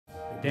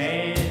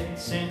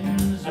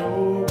Dancing's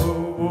over,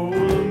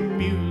 the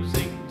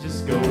music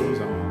just goes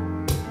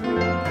on.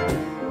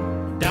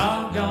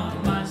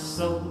 Doggone my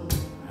soul,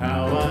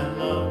 how I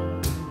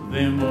love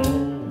them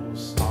old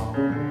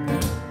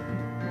songs.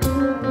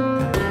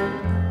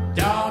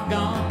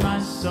 Doggone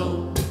my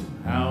soul,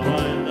 how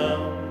I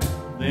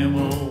love them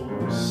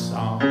old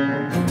songs.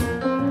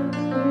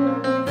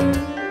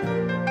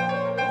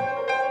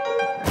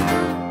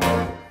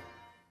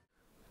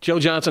 Joe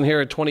Johnson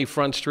here at 20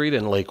 Front Street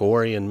in Lake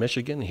Orion,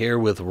 Michigan, here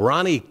with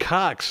Ronny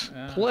Cox.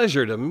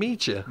 Pleasure to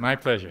meet you. My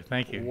pleasure.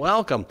 Thank you.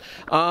 Welcome.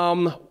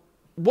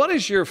 What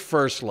is your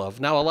first love?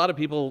 Now, a lot of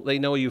people, they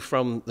know you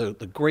from the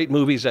great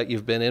movies that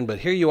you've been in, but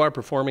here you are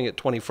performing at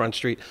 20 Front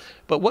Street.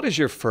 But what is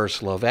your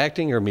first love,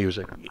 acting or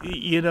music?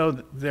 You know,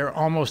 they're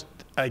almost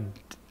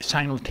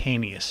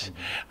simultaneous.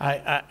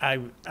 I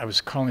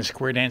was calling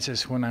square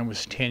dances when I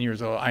was 10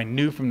 years old. I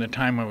knew from the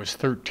time I was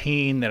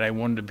 13 that I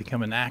wanted to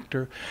become an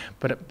actor,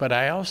 but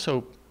I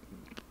also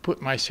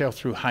put myself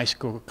through high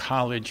school,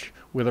 college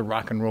with a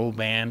rock and roll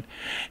band.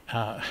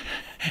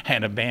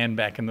 Had a band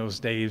back in those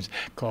days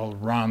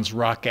called Ron's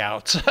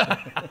Rockouts.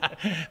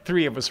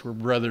 3 of us were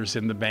brothers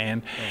in the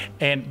band,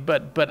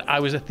 but I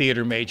was a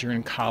theater major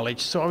in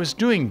college, so I was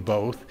doing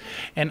both.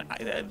 And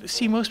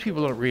see, most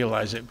people don't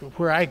realize it, but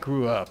where I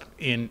grew up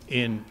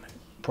in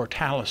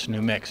Portales,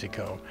 New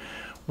Mexico,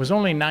 was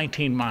only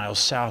 19 miles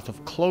south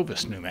of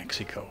Clovis, New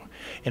Mexico.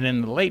 And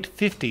in the late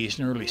 50s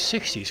and early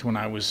 60s, when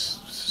I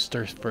was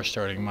first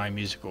starting my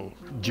musical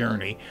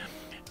journey,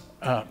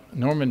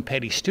 Norman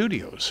Petty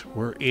Studios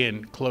were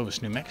in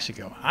Clovis, New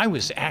Mexico. I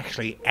was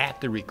actually at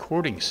the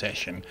recording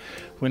session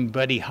when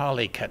Buddy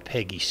Holly cut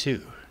Peggy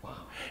Sue. Wow.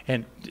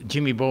 And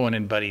Jimmy Bowen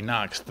and Buddy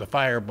Knox, the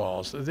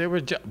Fireballs. There were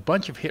a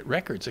bunch of hit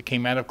records that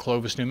came out of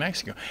Clovis, New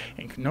Mexico.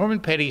 And Norman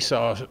Petty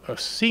saw a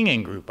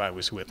singing group I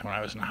was with when I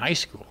was in high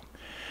school.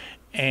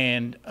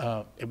 And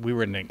we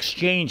were in an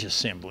exchange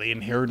assembly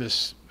and heard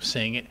us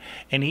sing it.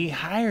 And he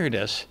hired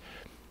us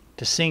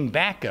to sing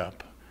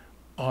backup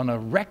on a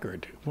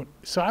record.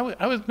 So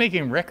I was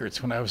making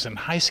records when I was in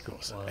high school.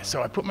 Wow.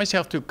 So I put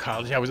myself through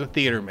college. I was a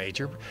theater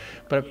major,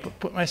 but I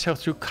put myself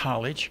through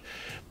college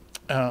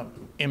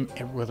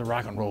with a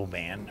rock and roll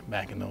band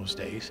back in those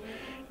days.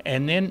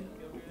 And then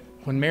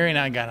when Mary and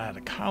I got out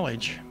of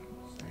college,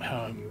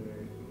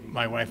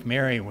 my wife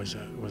Mary was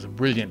a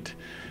brilliant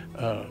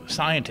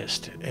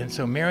scientist. And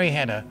so Mary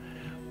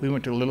we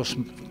went to a little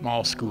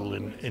small school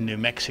in New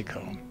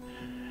Mexico,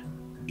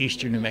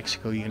 Eastern New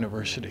Mexico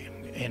University.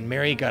 And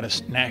Mary got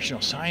a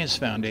National Science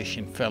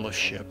Foundation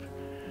fellowship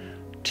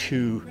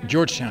to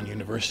Georgetown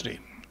University.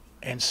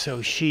 And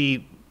so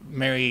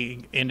Mary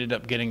ended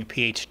up getting a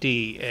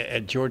PhD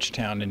at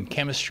Georgetown in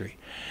chemistry.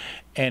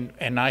 And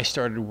I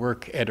started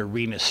work at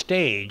Arena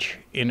Stage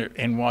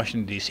in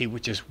Washington, D.C.,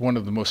 which is one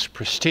of the most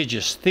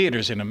prestigious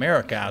theaters in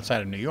America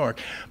outside of New York.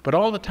 But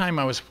all the time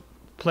I was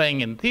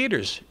playing in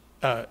theaters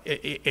at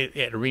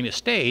Arena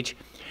Stage,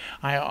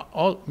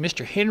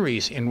 Mr.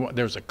 Henry's,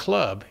 there was a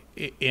club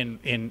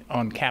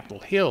on Capitol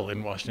Hill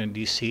in Washington,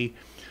 D.C.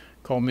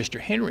 called Mr.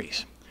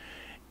 Henry's.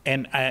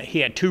 And he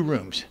had 2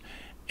 rooms.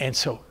 And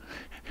so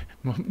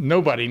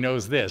nobody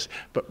knows this,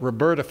 but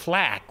Roberta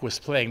Flack was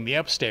playing the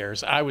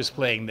upstairs. I was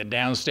playing the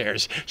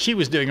downstairs. She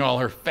was doing all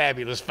her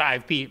fabulous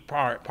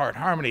 5-part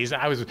harmonies.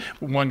 I was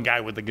one guy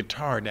with the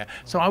guitar now.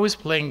 So I was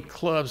playing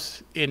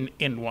clubs in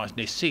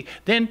Washington, D.C.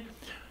 Then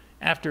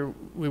after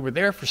we were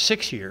there for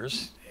 6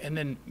 years, and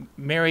then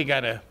Mary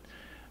got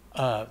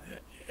after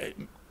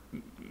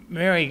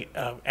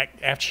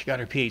she got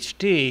her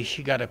PhD,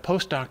 she got a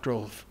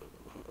postdoctoral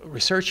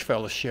research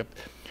fellowship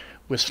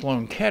with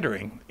Sloan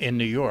Kettering in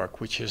New York,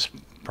 which is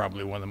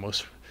probably one of the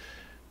most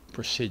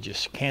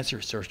prestigious cancer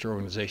research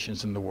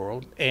organizations in the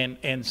world.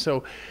 And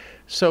so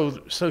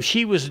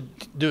she was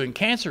doing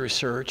cancer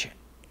research,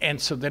 and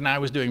so then I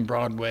was doing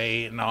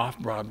Broadway and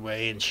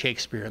off-Broadway and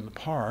Shakespeare in the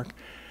Park,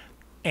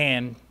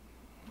 and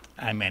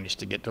I managed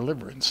to get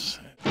Deliverance.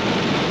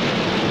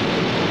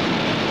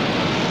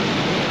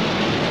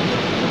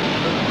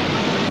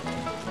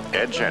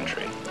 Ed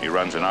Gentry. He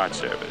runs an art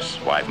service.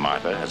 Wife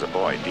Martha has a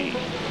boy, Dee.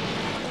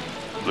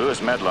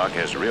 Lewis Medlock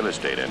has real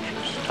estate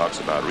interests. Talks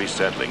about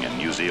resettling in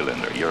New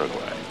Zealand or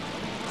Uruguay.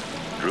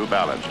 Drew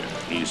Ballinger.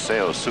 He's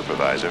sales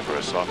supervisor for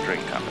a soft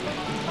drink company.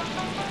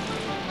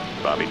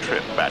 Bobby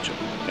Tripp, bachelor,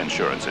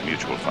 insurance and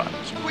mutual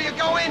funds. Where you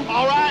going?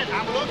 All right,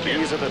 I'm looking.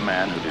 These are the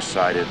men who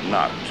decided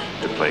not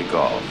to play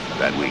golf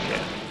that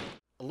weekend.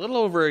 A little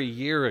over a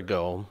year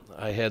ago,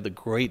 I had the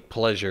great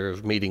pleasure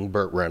of meeting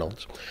Burt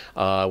Reynolds.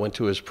 I went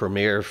to his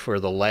premiere for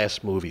The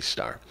Last Movie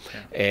Star,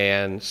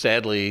 and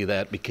sadly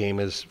that became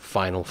his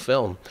final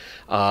film.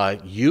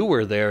 You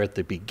were there at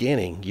the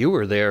beginning. You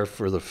were there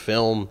for the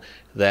film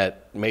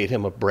that made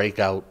him a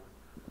breakout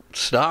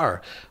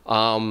star.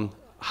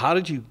 How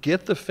did you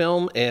get the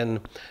film, and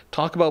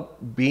talk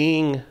about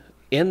being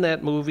in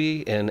that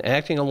movie and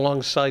acting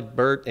alongside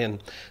Burt,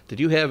 and did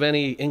you have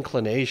any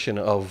inclination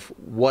of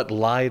what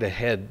lied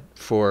ahead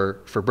for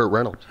Burt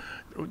Reynolds?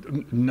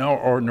 No,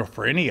 or no,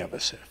 for any of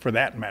us, for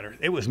that matter.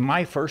 It was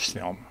my first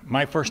film,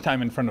 my first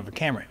time in front of a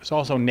camera. It was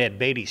also Ned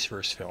Beatty's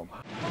first film.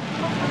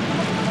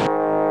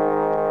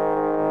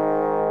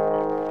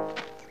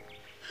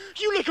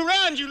 You look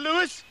around you,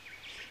 Lewis.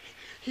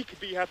 He could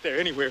be out there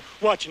anywhere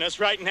watching us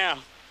right now.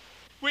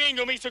 We ain't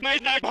gonna be so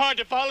hard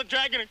to follow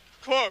dragging a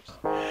corpse.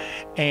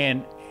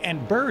 And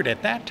Burt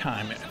at that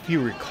time, if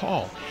you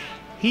recall,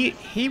 he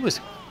was,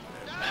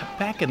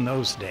 back in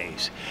those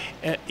days,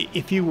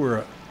 if you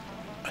were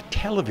a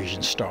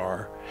television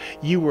star,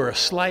 you were a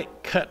slight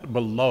cut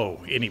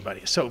below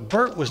anybody. So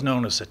Burt was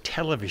known as a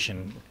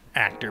television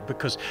actor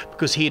because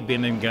he had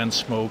been in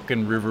Gunsmoke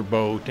and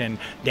Riverboat and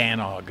Dan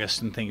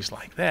August and things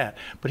like that.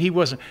 But he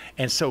wasn't,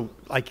 and so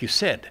like you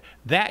said,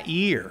 that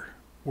year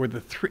were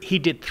he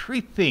did 3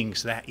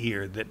 things that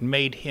year that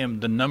made him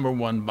the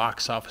 #1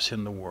 box office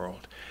in the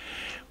world.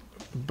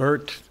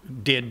 Burt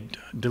did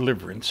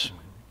Deliverance,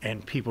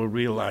 and people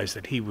realized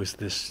that he was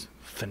this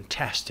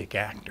fantastic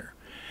actor.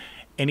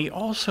 And he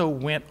also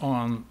went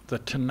on The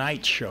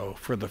Tonight Show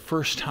for the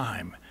first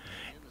time,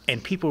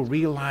 and people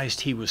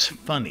realized he was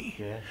funny.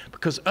 Yeah.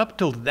 Because up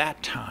till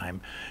that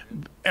time,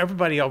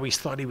 everybody always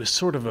thought he was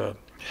sort of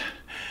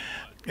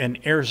an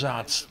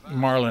ersatz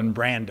Marlon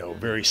Brando,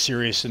 very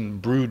serious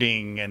and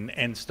brooding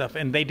and stuff,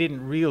 and they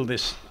didn't realize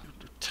this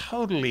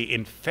totally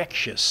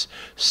infectious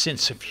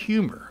sense of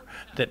humor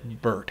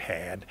that Burt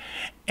had.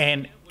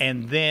 And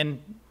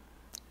then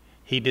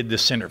he did The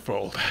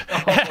Centerfold.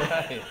 Oh,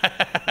 right.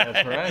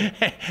 That's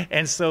right.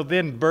 And so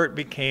then Burt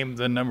became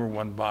the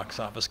 #1 box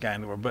office guy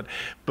in the world.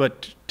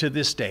 But to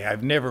this day,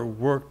 I've never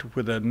worked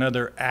with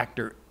another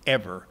actor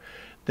ever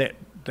that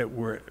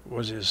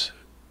was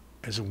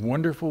as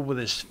wonderful with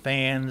his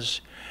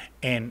fans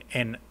and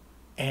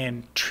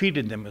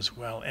treated them as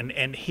well.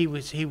 And he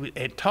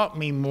it taught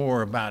me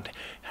more about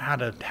how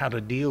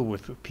to deal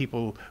with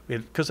people,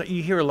 because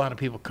you hear a lot of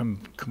people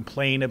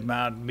complain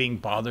about being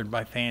bothered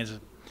by fans.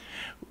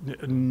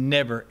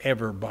 Never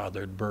ever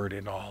bothered Burt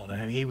at all.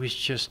 I mean, he was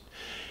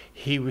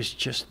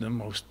just the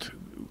most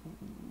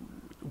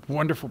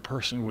wonderful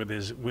person with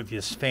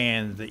his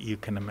fans that you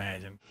can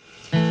imagine.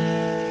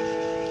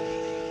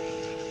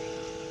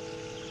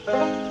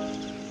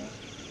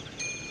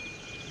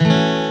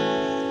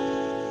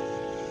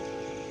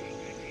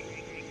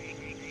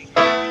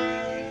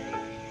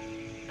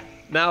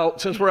 Now,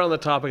 since we're on the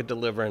topic of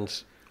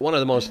Deliverance, one of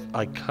the most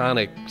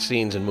iconic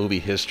scenes in movie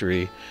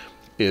history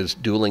is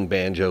dueling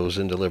banjos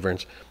in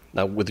Deliverance.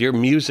 Now, with your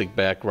music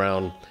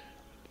background,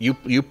 you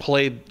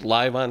played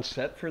live on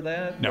set for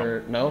that? No.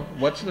 Or no?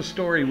 What's the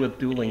story with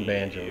dueling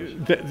banjos?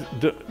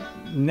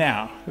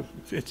 Now,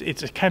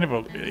 it's a kind of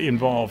an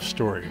involved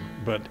story,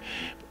 but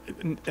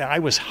I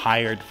was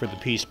hired for the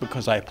piece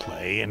because I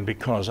play and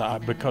because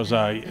I'm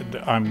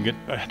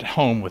at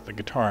home with the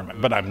guitar,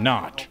 but I'm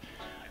not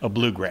a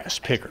bluegrass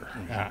picker.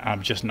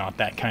 I'm just not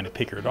that kind of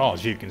picker at all.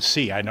 As you can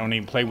see, I don't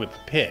even play with the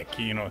pick,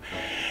 you know.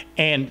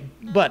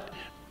 But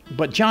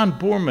John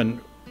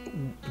Boorman,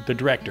 the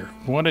director,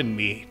 wanted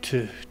me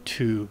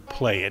to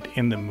play it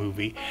in the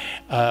movie,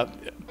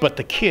 but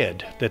the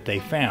kid that they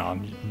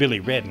found,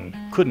 Billy Redden,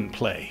 couldn't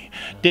play,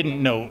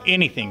 didn't know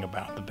anything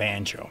about the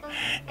banjo,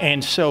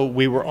 and so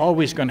we were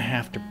always going to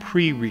have to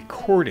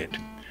pre-record it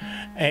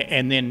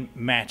and then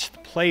match the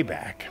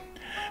playback,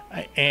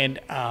 and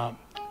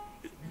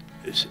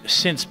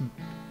since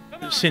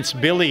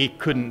Billy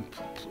couldn't,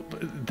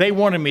 they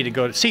wanted me to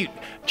go to see.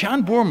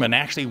 John Boorman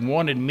actually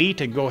wanted me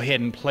to go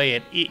ahead and play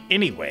it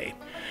anyway,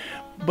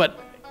 but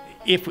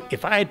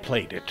if I had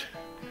played it,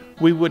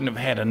 we wouldn't have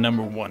had a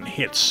 #1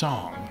 hit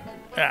song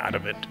out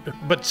of it.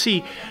 But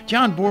see,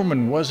 John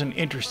Boorman wasn't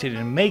interested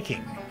in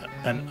making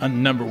a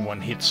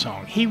 #1 hit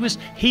song.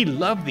 He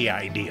loved the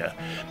idea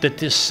that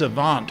this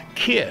savant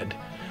kid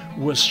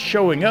was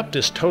showing up,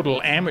 this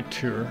total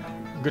amateur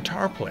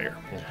guitar player.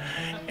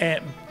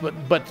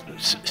 But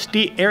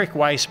Eric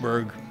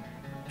Weisberg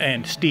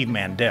and Steve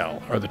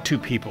Mandel are the 2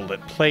 people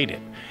that played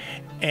it.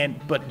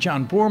 But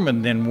John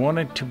Boorman then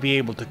wanted to be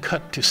able to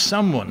cut to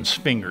someone's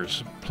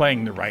fingers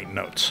playing the right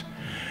notes.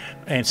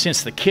 And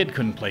since the kid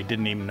couldn't play,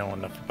 didn't even know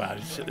enough about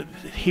it,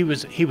 he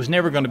was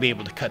never going to be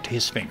able to cut to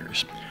his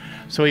fingers.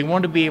 So he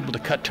wanted to be able to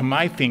cut to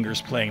my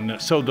fingers playing.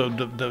 So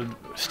the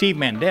Steve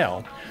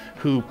Mandel,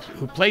 who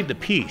played the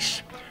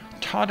piece,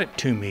 taught it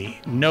to me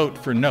note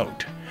for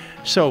note.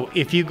 So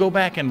if you go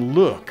back and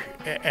look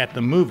at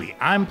the movie,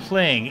 I'm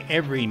playing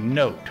every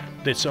note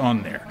that's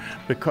on there,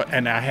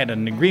 and I had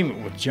an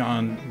agreement with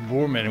John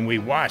Boorman, and we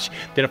watched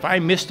that if I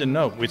missed a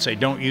note, we'd say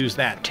don't use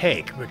that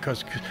take,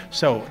 because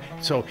so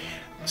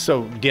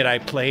did I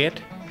play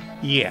it?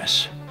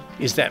 Yes.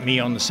 Is that me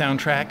on the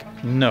soundtrack?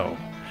 No.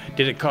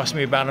 Did it cost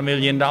me about $1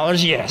 million?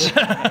 Yes.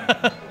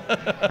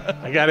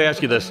 I got to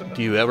ask you this: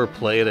 do you ever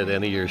play it at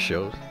any of your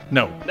shows?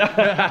 No.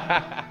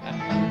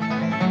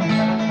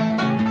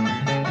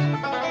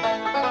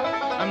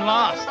 I'm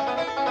lost.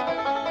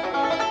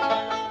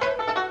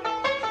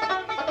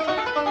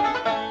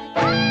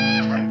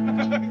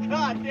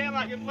 God damn,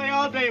 I can play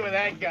all day with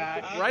that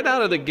guy. Right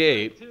out of the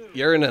gate,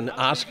 you're in an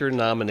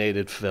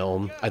Oscar-nominated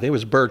film. I think it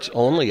was Bert's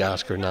only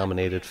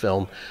Oscar-nominated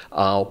film.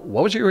 What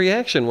was your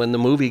reaction when the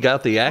movie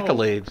got the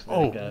accolades?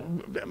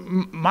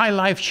 My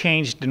life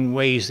changed in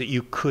ways that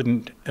you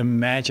couldn't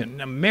imagine.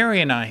 Now,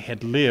 Mary and I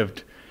had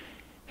lived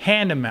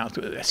hand to mouth.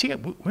 See,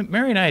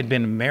 Mary and I had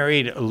been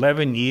married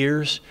 11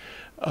 years.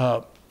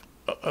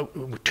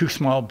 Two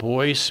small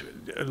boys,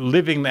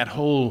 living that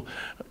whole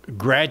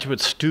graduate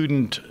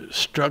student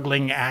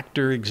struggling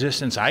actor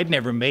existence. I'd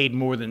never made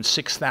more than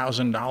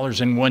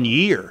 $6,000 in 1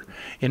 year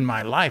in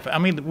my life. I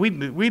mean, we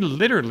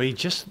literally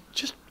just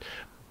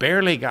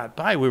barely got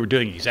by. We were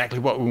doing exactly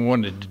what we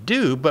wanted to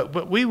do,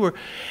 but we were,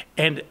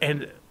 and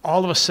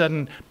all of a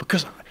sudden,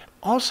 because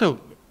also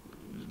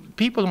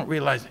people don't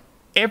realize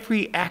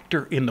every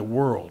actor in the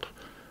world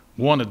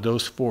wanted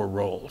those 4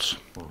 roles.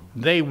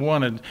 They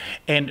wanted,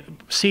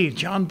 and see,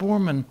 John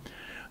Boorman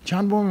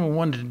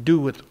wanted to do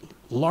with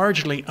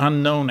largely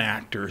unknown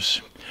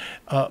actors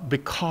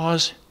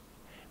because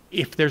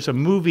if there's a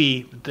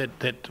movie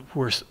that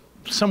where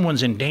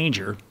someone's in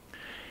danger,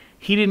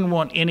 he didn't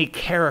want any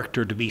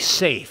character to be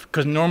safe.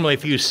 Because normally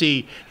if you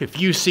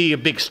see a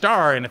big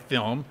star in a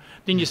film,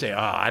 then you say,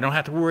 I don't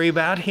have to worry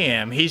about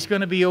him. He's going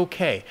to be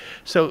okay.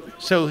 So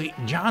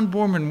John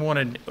Boorman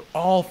wanted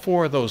all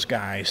 4 of those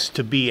guys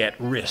to be at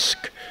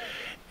risk.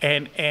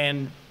 And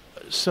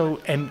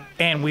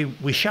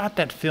we shot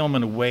that film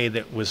in a way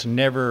that was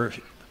never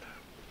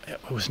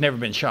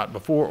been shot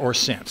before or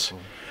since.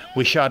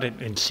 We shot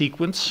it in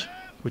sequence,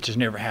 which has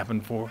never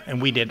happened before,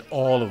 and we did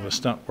all of the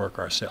stunt work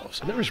ourselves.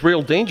 And there was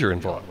real danger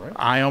involved, right?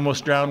 I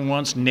almost drowned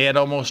once. Ned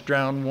almost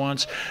drowned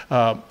once.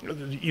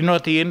 You know,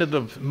 at the end of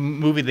the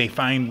movie, they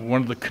find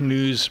one of the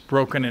canoes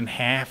broken in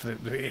half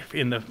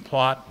in the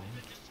plot.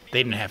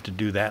 They didn't have to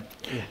do that.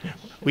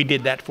 We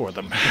did that for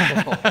them.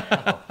 Oh,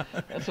 wow.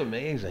 That's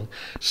amazing.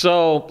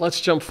 So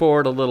let's jump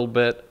forward a little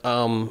bit.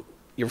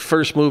 Your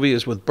first movie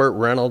is with Burt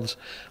Reynolds.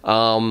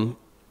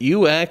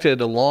 You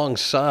acted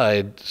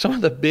alongside some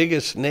of the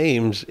biggest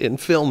names in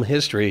film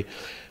history.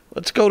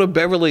 Let's go to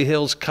Beverly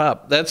Hills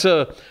Cop. That's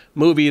a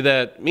movie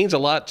that means a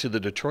lot to the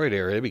Detroit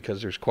area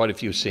because there's quite a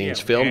few scenes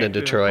filmed in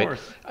Detroit.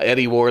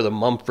 Eddie wore the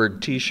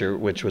Mumford T-shirt,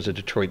 which was a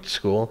Detroit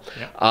school.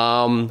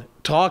 Yeah.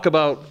 Talk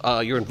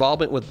about your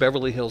involvement with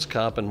Beverly Hills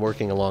Cop and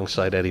working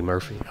alongside Eddie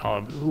Murphy.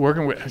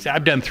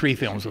 I've done 3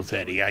 films with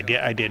Eddie. I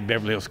did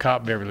Beverly Hills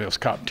Cop, Beverly Hills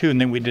Cop 2, and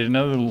then we did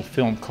another little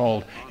film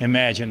called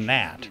Imagine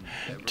That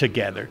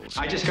together.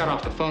 I just got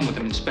off the phone with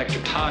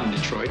Inspector Todd in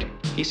Detroit.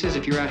 He says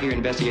if you're out here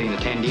investigating the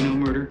Tandino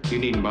murder, you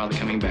needn't bother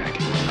coming back.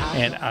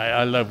 And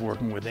I love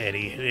working with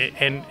Eddie.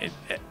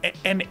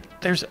 And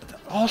there's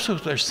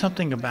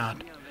something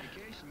about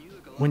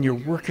when you're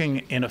working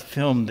in a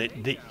film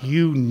that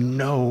you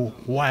know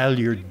while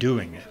you're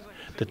doing it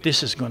that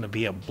this is going to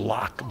be a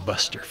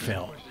blockbuster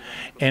film.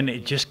 And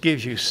it just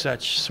gives you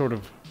such sort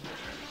of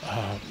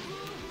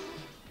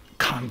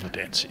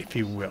confidence, if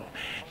you will.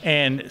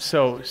 And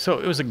so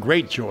it was a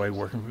great joy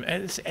working.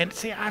 And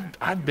see,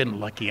 I've been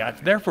lucky.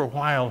 There for a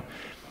while,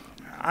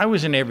 I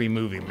was in every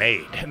movie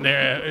made.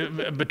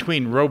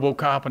 Between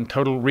RoboCop and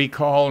Total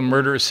Recall and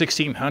Murder of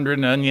 1600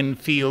 and Onion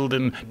Field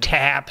and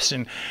Taps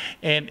and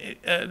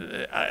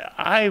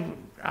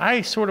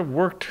I sort of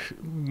worked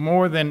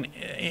more than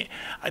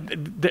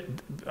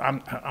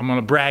I'm going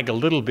to brag a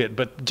little bit,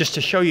 but just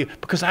to show you,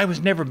 because I was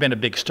never been a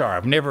big star.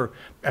 I've never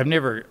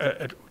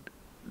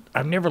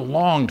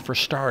longed for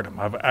stardom.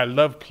 I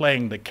love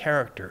playing the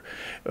character.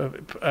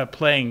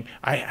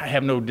 I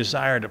have no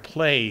desire to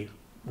play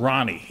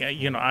Ronnie.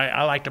 You know,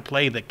 I like to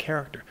play the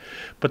character.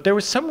 But there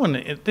was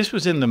someone. This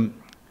was in the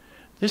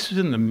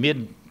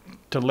mid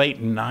to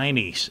late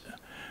 90s.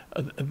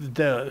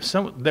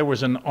 There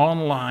was an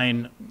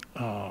online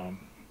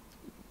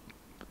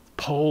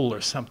poll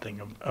or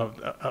something of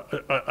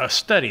a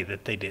study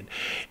that they did,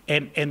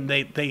 and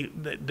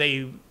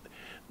they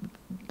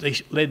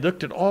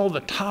looked at all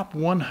the top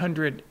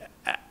 100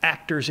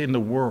 actors in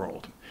the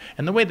world,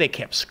 and the way they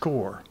kept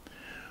score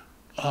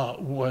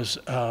was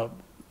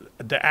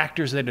the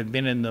actors that had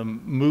been in the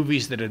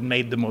movies that had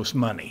made the most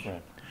money.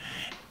 Right.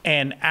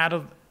 And out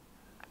of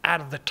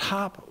the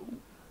top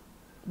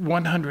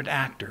 100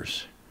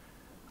 actors,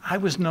 I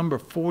was number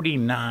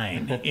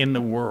 49 in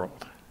the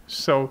world.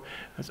 So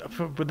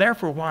there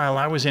for a while,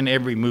 I was in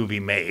every movie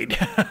made.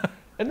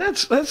 And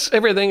that's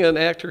everything an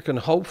actor can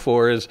hope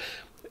for is,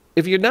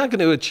 if you're not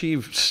going to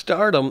achieve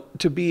stardom,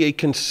 to be a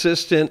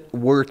consistent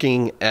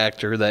working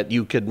actor that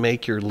you could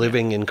make your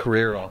living and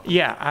career off.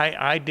 Yeah,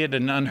 I did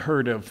an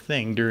unheard of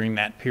thing during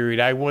that period.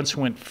 I once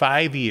went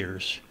 5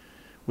 years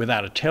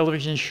without a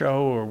television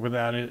show or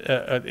without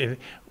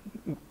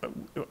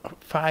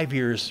 5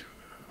 years,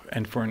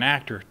 and for an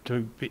actor,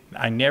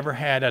 I never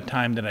had a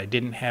time that I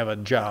didn't have a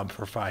job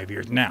for 5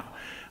 years. Now,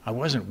 I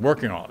wasn't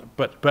working on it,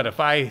 but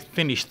if I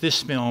finished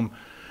this film,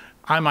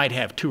 I might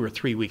have 2 or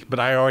 3 weeks, but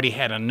I already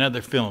had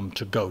another film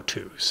to go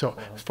to. So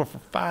for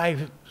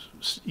 5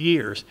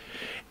 years,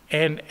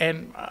 and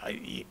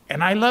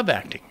I love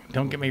acting.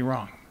 Don't get me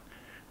wrong.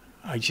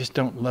 I just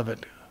don't love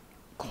it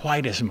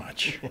quite as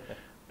much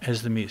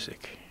as the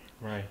music.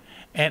 Right.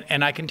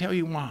 And I can tell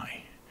you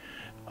why.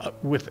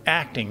 With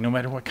acting, no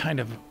matter what kind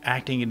of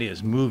acting it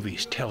is,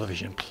 movies,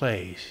 television,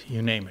 plays,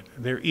 you name it,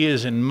 there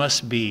is and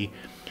must be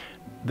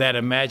that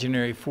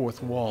imaginary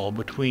fourth wall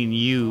between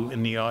you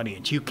and the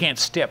audience. You can't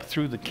step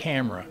through the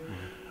camera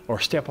or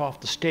step off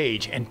the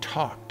stage and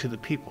talk to the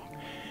people.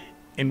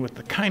 And with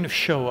the kind of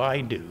show I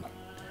do,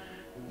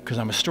 because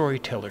I'm a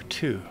storyteller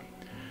too,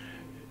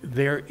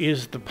 there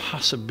is the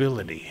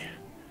possibility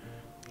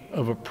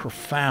of a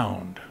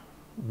profound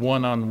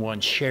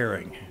one-on-one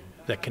sharing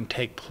that can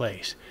take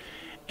place.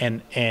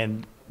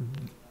 And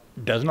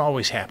doesn't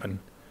always happen,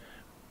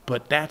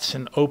 but that's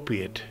an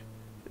opiate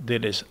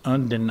that is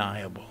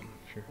undeniable.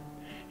 Sure.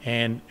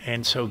 And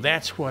so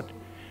that's what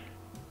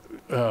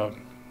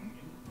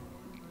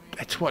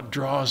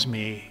draws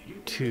me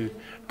to,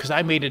 because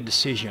I made a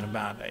decision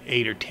about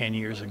 8 or 10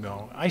 years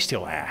ago. I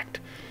still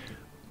act,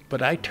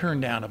 but I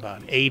turned down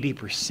about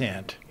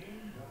 80%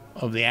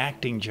 of the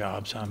acting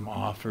jobs I'm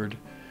offered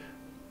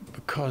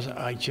because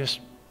I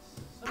just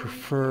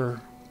prefer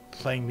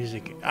playing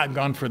music. I've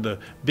gone for the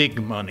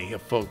big money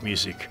of folk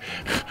music.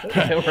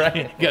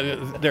 Right.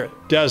 There are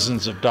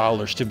dozens of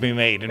dollars to be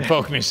made in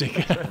folk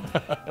music.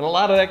 And a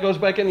lot of that goes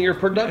back into your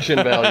production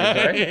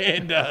values, right?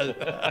 It does.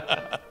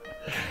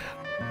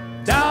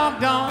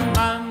 Doggone,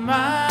 my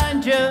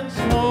mind just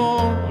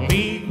won't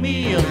leave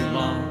me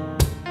alone.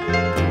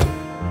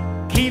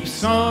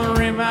 Keeps on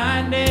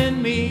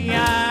reminding me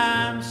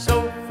I'm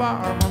so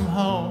far from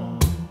home.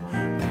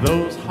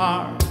 Those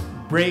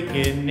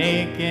heart-breaking,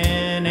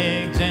 aching,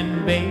 eggs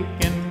and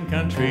bacon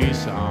country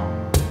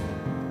songs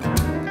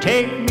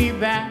take me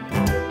back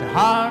to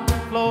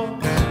hardwood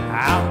floors,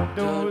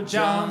 outdoor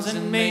Johns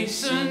and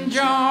Mason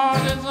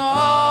jars. It's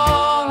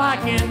all I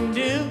can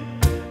do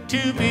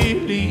to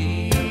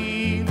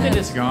believe that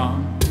it's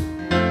gone.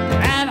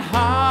 And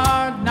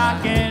hard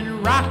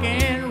knocking,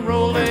 rocking,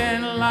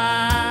 rolling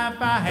life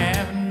I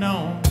have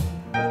known.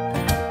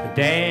 The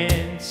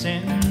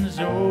dancing's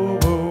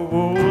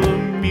over, the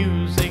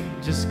music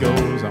just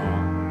goes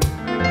on.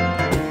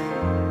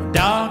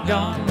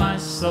 Doggone my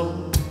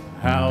soul,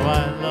 how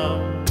I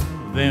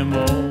love them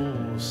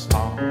old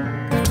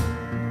songs.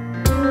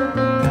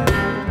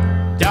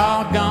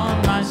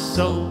 Doggone my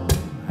soul,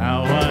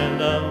 how I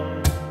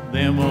love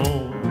them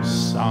old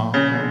songs.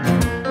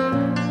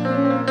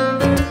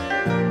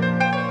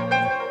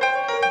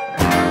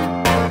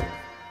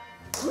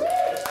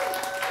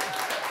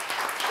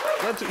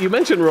 You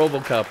mentioned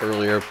RoboCop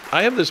earlier.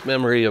 I have this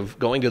memory of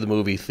going to the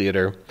movie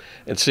theater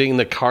and seeing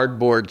the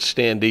cardboard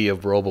standee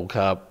of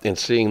RoboCop and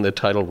seeing the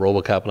title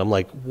RoboCop, and I'm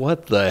like,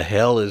 what the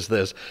hell is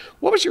this?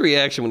 What was your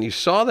reaction when you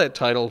saw that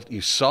title,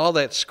 you saw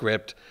that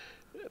script?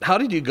 How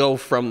did you go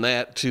from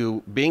that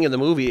to being in the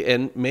movie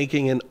and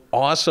making an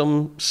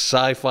awesome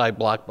sci-fi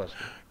blockbuster?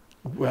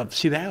 Well,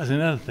 see, that was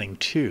another thing,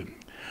 too.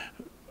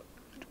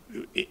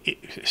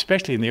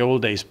 Especially in the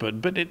old days,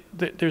 but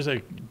there's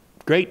a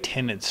great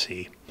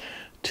tendency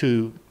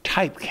to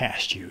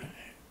typecast you.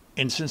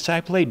 And since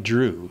I played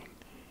Drew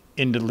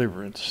in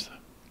Deliverance,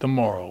 the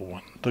moral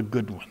one, the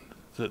good one,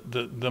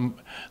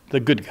 the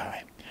good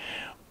guy,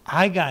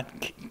 I got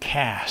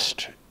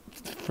cast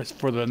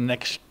for the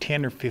next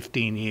 10 or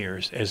 15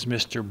 years as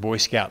Mr. Boy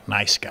Scout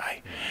Nice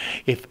Guy.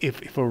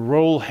 If a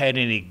role had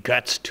any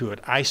guts to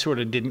it, I sort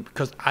of didn't,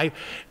 because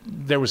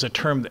there was a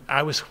term that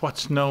I was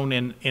what's known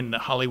in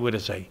Hollywood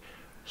as a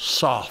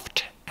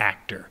soft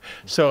actor.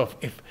 So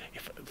if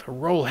a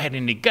role had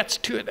any guts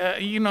to it,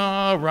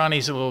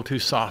 Ronnie's a little too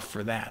soft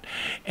for that.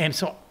 And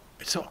so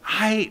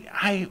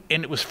I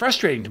and it was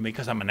frustrating to me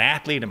because I'm an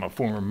athlete, I'm a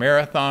former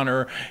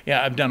marathoner,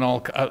 yeah, I've done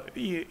all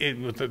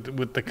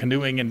with the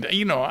canoeing, and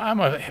I'm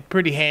a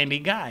pretty handy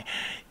guy,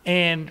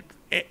 and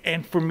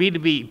for me to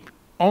be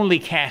only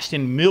cast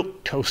in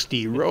milk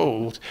toasty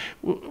roles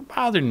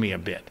bothered me a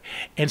bit.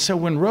 And so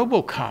when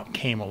RoboCop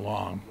came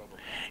along,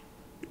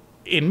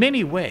 in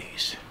many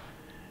ways,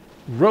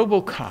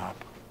 RoboCop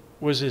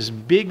was as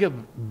big a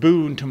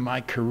boon to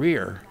my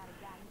career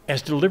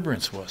as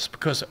Deliverance was,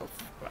 because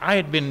I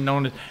had been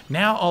known as,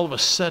 now all of a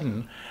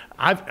sudden,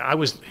 I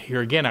was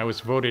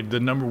voted the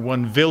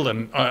 #1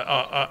 villain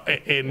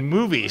in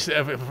movies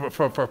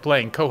for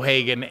playing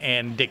Cohagen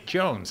and Dick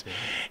Jones,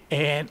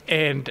 and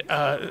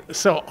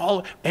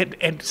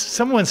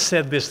someone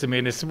said this to me,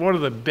 and it's one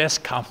of the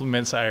best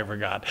compliments I ever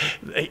got,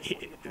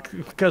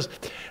 because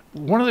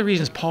one of the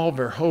reasons Paul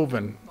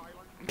Verhoeven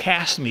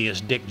cast me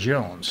as Dick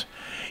Jones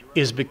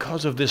is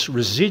because of this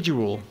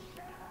residual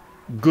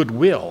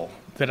goodwill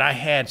that I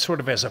had sort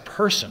of as a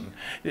person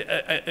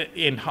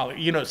in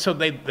Hollywood. So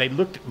they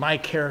looked at my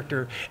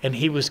character and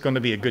he was going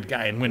to be a good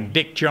guy. And when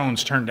Dick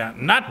Jones turned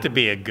out not to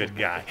be a good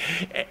guy,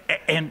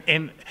 and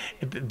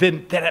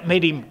then that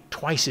made him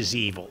twice as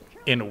evil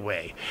in a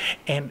way.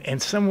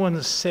 And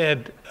someone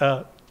said,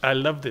 I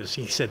love this,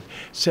 he said,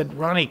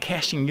 Ronnie,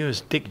 casting you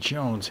as Dick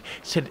Jones,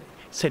 said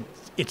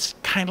it's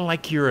kind of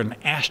like you're an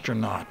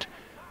astronaut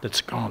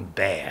that's gone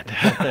bad.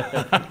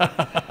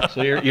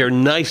 So your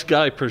nice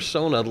guy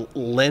persona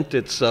lent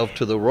itself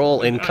to the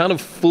role and kind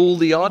of fooled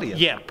the audience.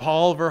 Yeah,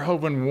 Paul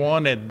Verhoeven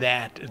wanted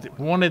that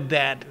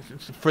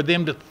for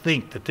them to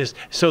think that this,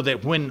 so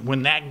that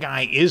when that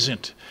guy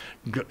isn't,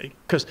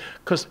 because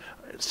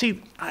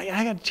see,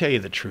 I got to tell you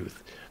the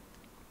truth.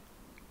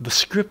 The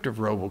script of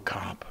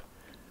RoboCop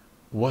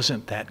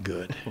wasn't that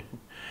good.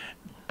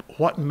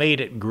 What made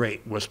it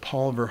great was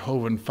Paul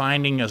Verhoeven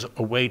finding us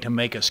a way to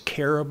make us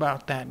care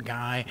about that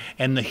guy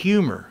and the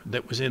humor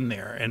that was in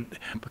there. And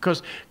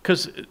because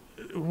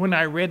when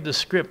I read the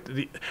script,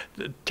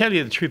 tell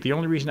you the truth, the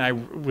only reason I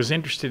was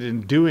interested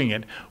in doing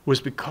it was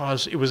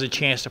because it was a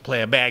chance to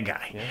play a bad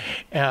guy.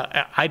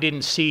 Yeah. I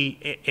didn't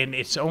see, and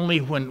it's only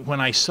when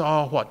I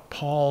saw what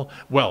Paul,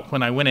 well,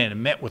 when I went in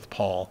and met with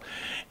Paul,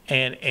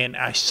 and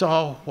I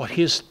saw what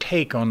his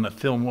take on the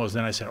film was,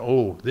 then I said,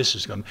 oh, this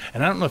is going to,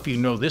 and I don't know if you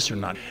know this or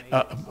not,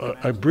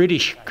 a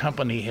British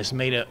company has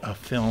made a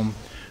film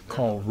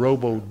called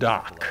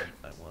RoboDoc,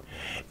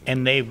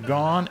 and they've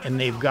gone and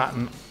they've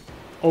gotten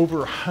over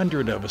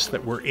 100 of us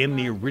that were in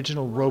the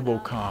original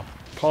RoboCop,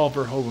 Paul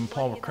Verhoeven,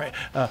 Paul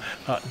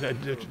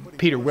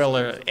Peter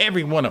Weller,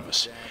 every one of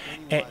us,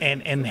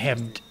 and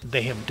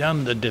they have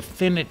done the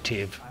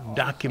definitive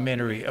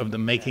documentary of the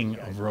making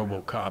of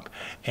RoboCop,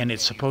 and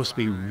it's supposed to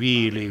be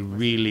really,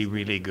 really,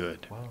 really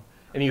good. Wow.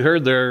 And you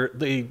heard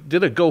they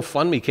did a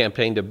GoFundMe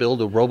campaign to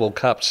build a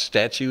RoboCop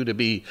statue to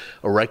be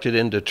erected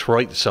in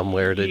Detroit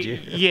somewhere. Did you?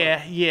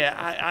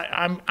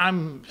 Yeah.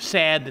 I'm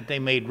sad that they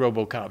made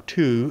RoboCop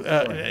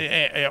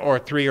 2 or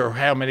 3 or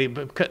how many.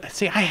 But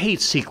see, I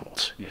hate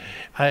sequels.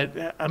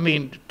 Yeah. I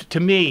mean, to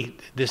me,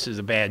 this is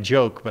a bad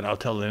joke, but I'll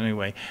tell it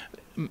anyway.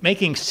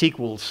 Making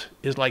sequels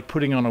is like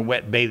putting on a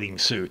wet bathing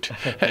suit.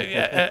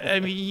 I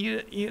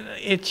mean,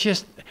 it's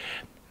just.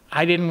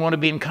 I didn't want to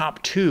be in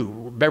Cop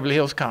 2, Beverly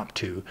Hills Cop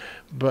 2,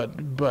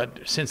 but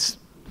since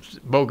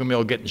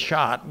Bogomil getting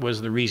shot was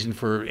the reason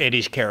for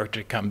Eddie's character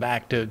to come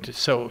back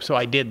so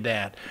I did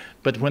that.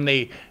 But when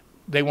they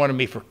wanted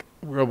me for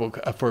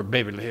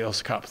Beverly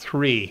Hills Cop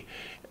 3,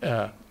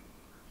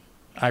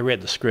 I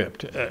read the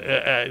script.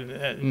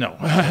 No.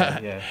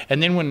 Yeah.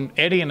 And then when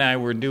Eddie and I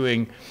were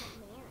doing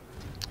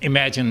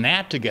Imagine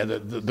That together,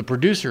 the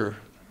producer,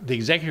 the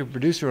executive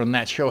producer on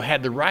that show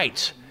had the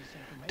rights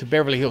to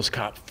Beverly Hills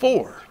Cop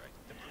 4.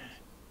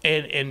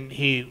 And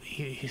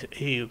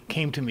he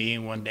came to me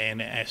one day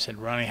and I said,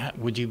 Ronnie,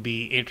 would you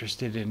be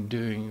interested in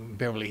doing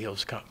Beverly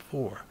Hills Cop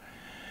 4?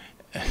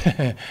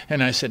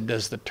 And I said,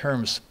 does the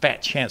terms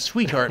fat chance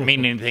sweetheart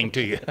mean anything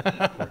to you?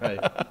 Right.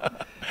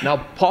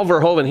 Now, Paul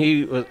Verhoeven,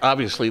 he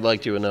obviously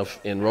liked you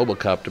enough in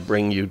RoboCop to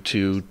bring you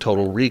to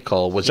Total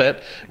Recall. Was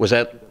that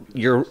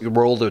your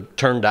role to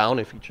turn down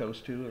if you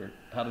chose to, or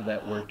how did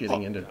that work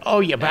getting into? Oh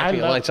yeah, but I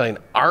love saying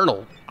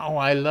Arnold. Oh,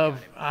 I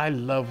love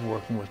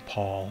working with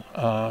Paul.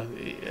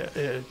 I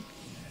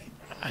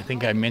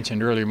think I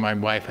mentioned earlier my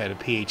wife had a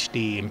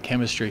PhD in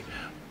chemistry.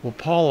 Well,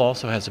 Paul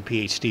also has a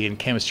PhD in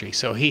chemistry,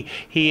 so he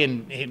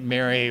and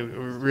Mary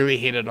really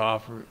hit it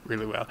off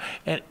really well.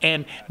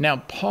 And now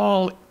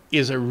Paul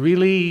is a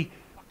really,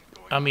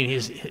 I mean,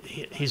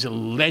 he's a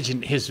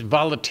legend. His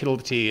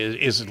volatility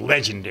is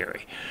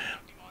legendary.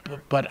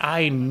 But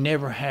I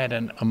never had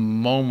a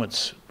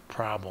moment's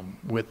problem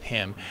with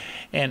him.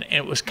 And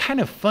it was kind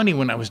of funny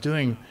when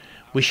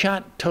we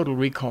shot Total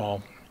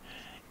Recall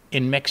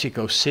in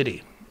Mexico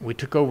City. We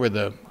took over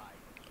the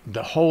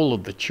whole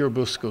of the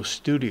Churubusco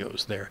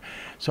studios there.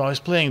 So I was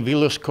playing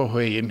Vilos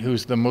Kohoyan,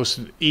 who's the most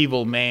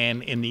evil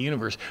man in the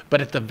universe.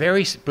 But at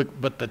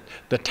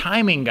the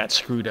timing got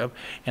screwed up,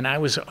 and I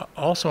was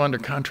also under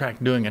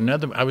contract doing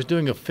I was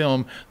doing a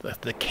film,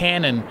 the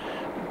Canon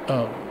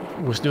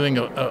was doing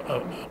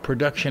a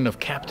production of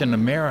Captain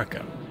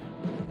America.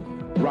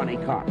 Ronny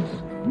Cox,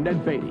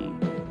 Ned Beatty,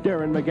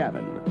 Darren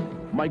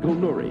McGavin, Michael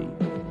Nouri,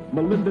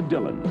 Melinda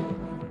Dillon,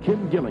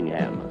 Kim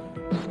Gillingham,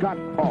 Scott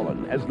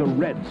Paulin as the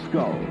Red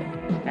Skull,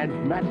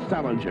 and Matt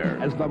Salinger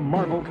as the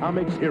Marvel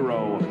Comics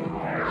hero,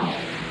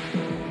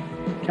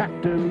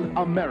 Captain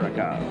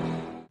America.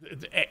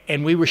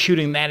 And we were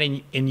shooting that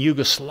in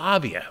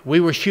Yugoslavia. We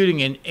were shooting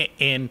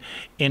in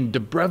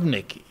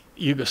Dubrovnik,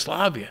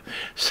 Yugoslavia.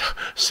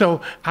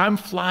 So I'm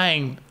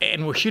flying,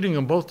 and we're shooting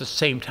them both at the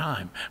same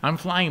time. I'm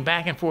flying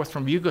back and forth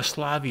from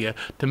Yugoslavia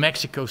to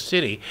Mexico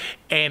City,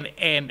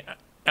 and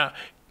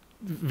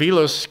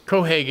Vilos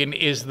Kohagen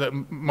is the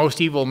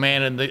most evil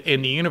man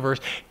in the universe,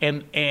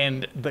 and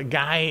the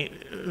guy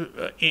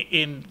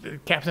in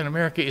Captain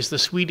America is the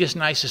sweetest,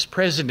 nicest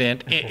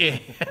president.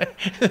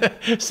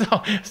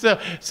 So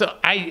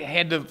I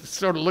had to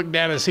sort of look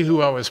down and see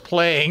who I was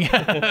playing.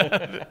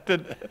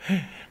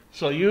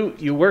 So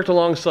you worked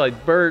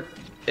alongside Burt,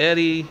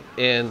 Eddie,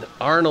 and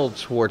Arnold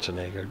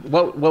Schwarzenegger.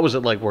 What was it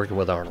like working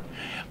with Arnold?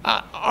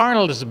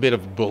 Arnold is a bit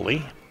of a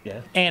bully.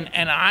 Yeah. And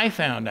I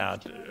found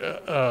out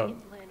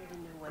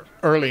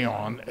early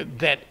on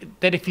that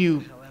if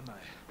you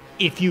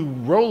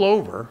roll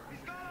over,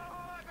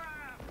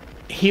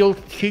 he'll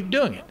keep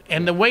doing it.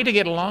 And the way to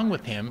get along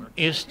with him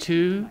is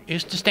to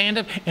stand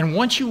up. And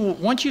once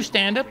you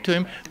stand up to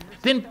him,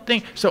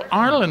 So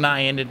Arnold and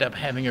I ended up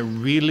having a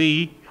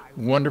really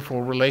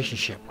wonderful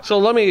relationship. So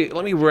let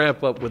me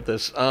wrap up with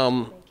this.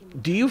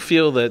 Do you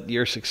feel that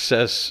your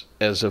success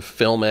as a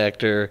film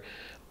actor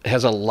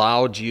has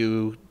allowed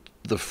you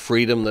the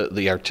freedom,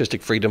 the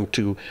artistic freedom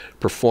to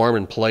perform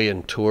and play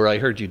and tour? I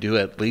heard you do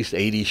at least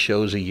 80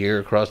 shows a year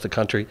across the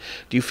country.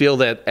 Do you feel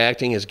that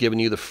acting has given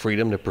you the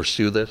freedom to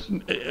pursue this?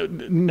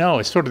 No,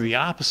 it's sort of the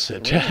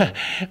opposite.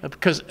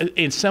 Because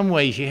in some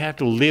ways you have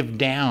to live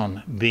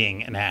down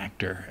being an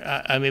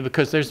actor. I mean,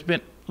 because there's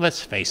been,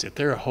 let's face it,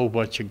 there are a whole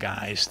bunch of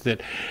guys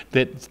that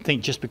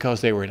think just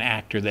because they were an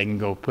actor they can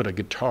go put a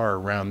guitar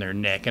around their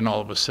neck and all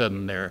of a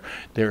sudden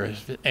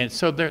and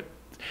so there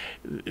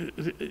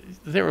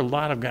are a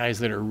lot of guys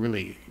that are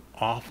really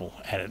awful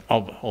at it.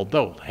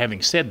 Although,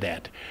 having said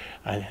that,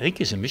 I think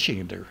he's a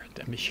Michigander.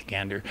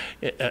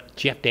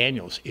 Jeff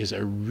Daniels is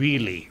a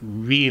really,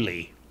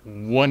 really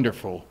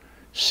wonderful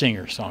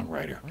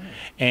singer-songwriter,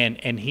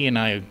 and he and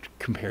I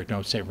compare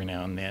notes every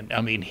now and then.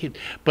 I mean,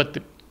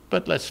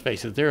 but let's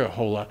face it, there are a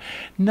whole lot.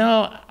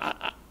 No,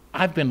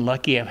 I've been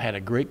lucky. I've had a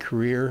great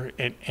career,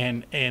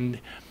 and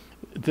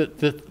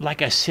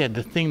like I said,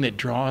 the thing that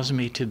draws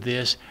me to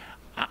this,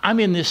 I'm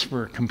in this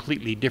for a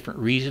completely different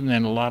reason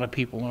than a lot of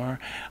people are.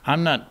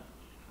 I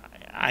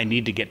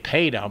need to get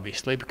paid,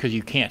 obviously, because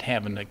you can't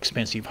have an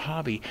expensive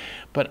hobby,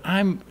 but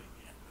I'm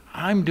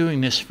doing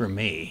this for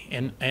me,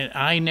 and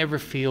I never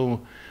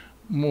feel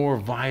more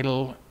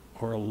vital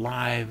or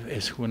alive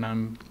as when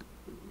I'm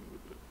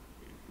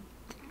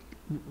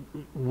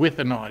with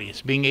an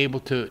audience, being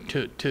able to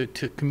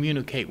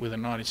communicate with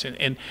an audience,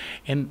 and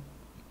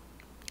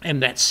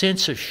that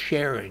sense of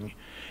sharing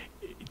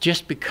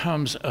just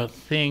becomes a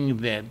thing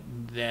that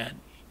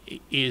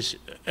is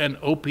an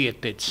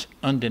opiate that's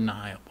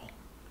undeniable.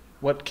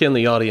 What can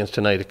the audience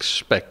tonight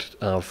expect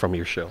from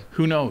your show?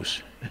 Who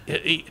knows?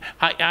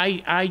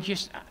 I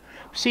just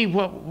see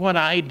what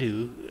I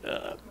do.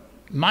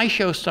 My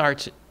show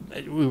starts.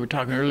 We were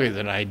talking earlier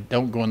that I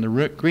don't go in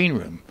the green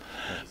room.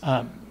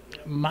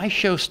 My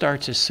show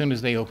starts as soon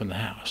as they open the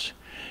house,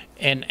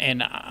 and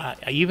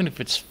even if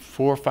it's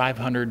 400 or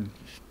 500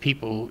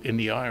 people in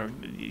the audience,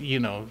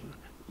 you know.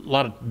 A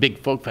lot of big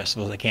folk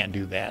festivals, I can't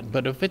do that.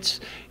 But if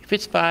it's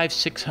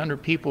 500-600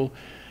 people,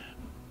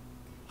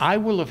 I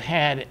will have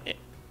had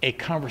a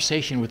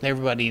conversation with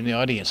everybody in the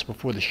audience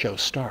before the show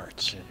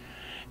starts.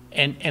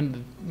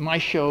 And my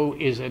show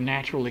is a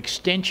natural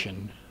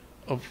extension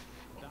of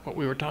what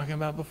we were talking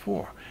about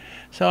before.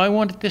 So I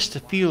wanted this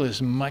to feel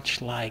as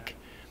much like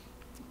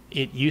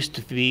it used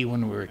to be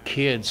when we were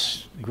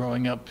kids,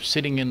 growing up,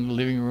 sitting in the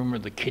living room or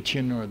the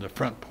kitchen or the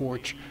front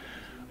porch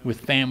with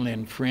family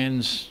and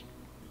friends,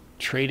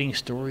 trading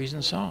stories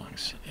and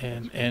songs,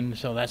 and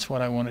so that's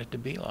what I want it to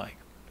be like.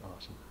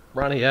 Awesome.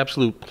 Ronny,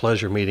 absolute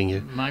pleasure meeting you.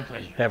 My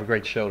pleasure. Have a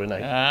great show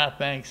tonight.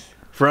 Thanks.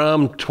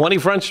 From 20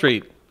 Front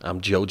Street,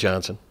 I'm Joe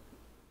Johnson.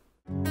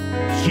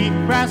 Sheep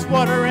grass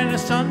water and the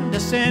sun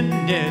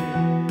descended.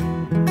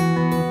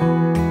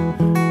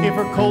 If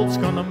her colt's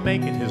gonna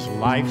make it, his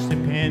life's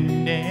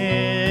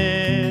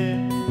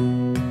dependent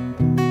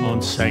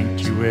on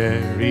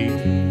sanctuary.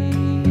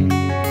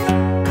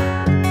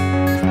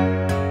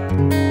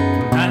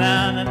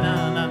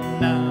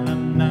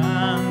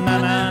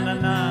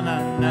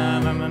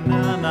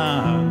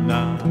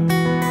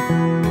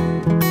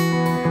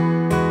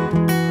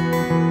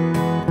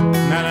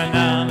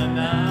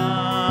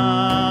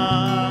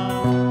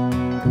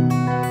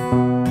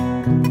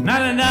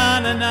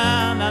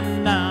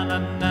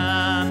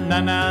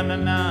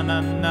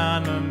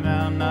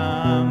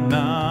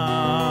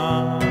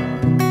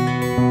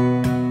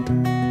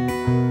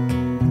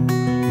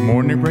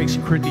 Morning breaks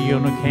pretty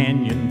on a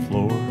canyon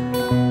floor.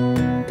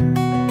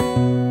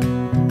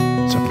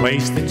 It's a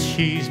place that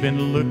she's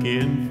been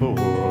looking for.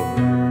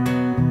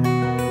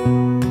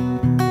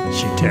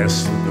 She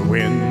tests the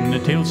wind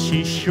until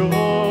she's sure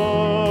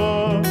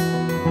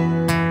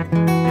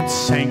it's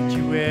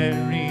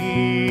sanctuary.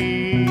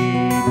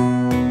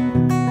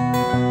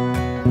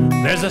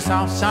 There's a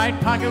soft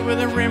side pocket with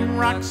a rim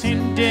rocks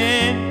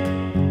indent.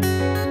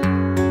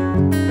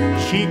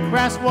 Sheep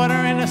grass water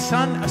and the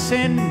sun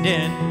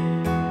ascending.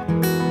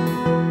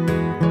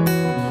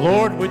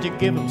 Lord, would you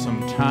give them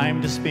some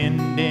time to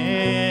spend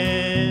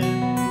in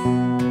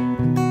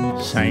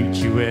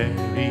sanctuary?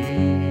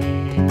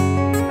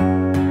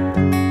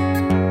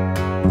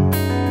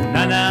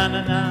 Na na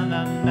na na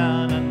na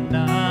na na na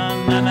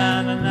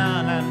na na na na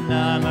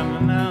na na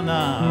na na.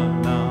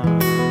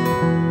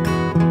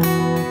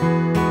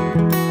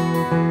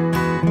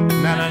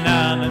 Na na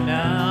na na na.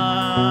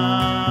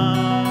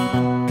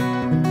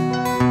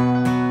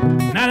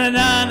 Na na na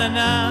na na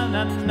na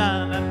na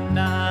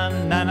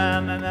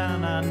na na na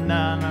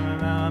na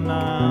na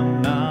na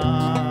na.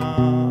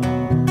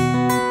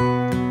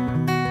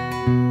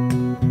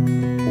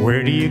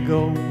 Where do you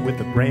go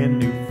with a brand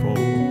new foal?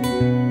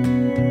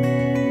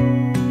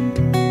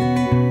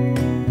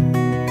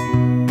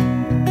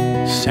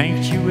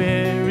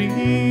 Sanctuary.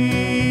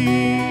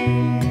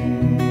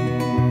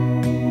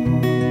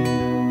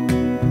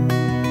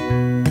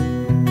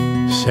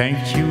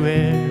 Sanctuary.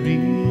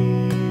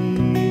 February.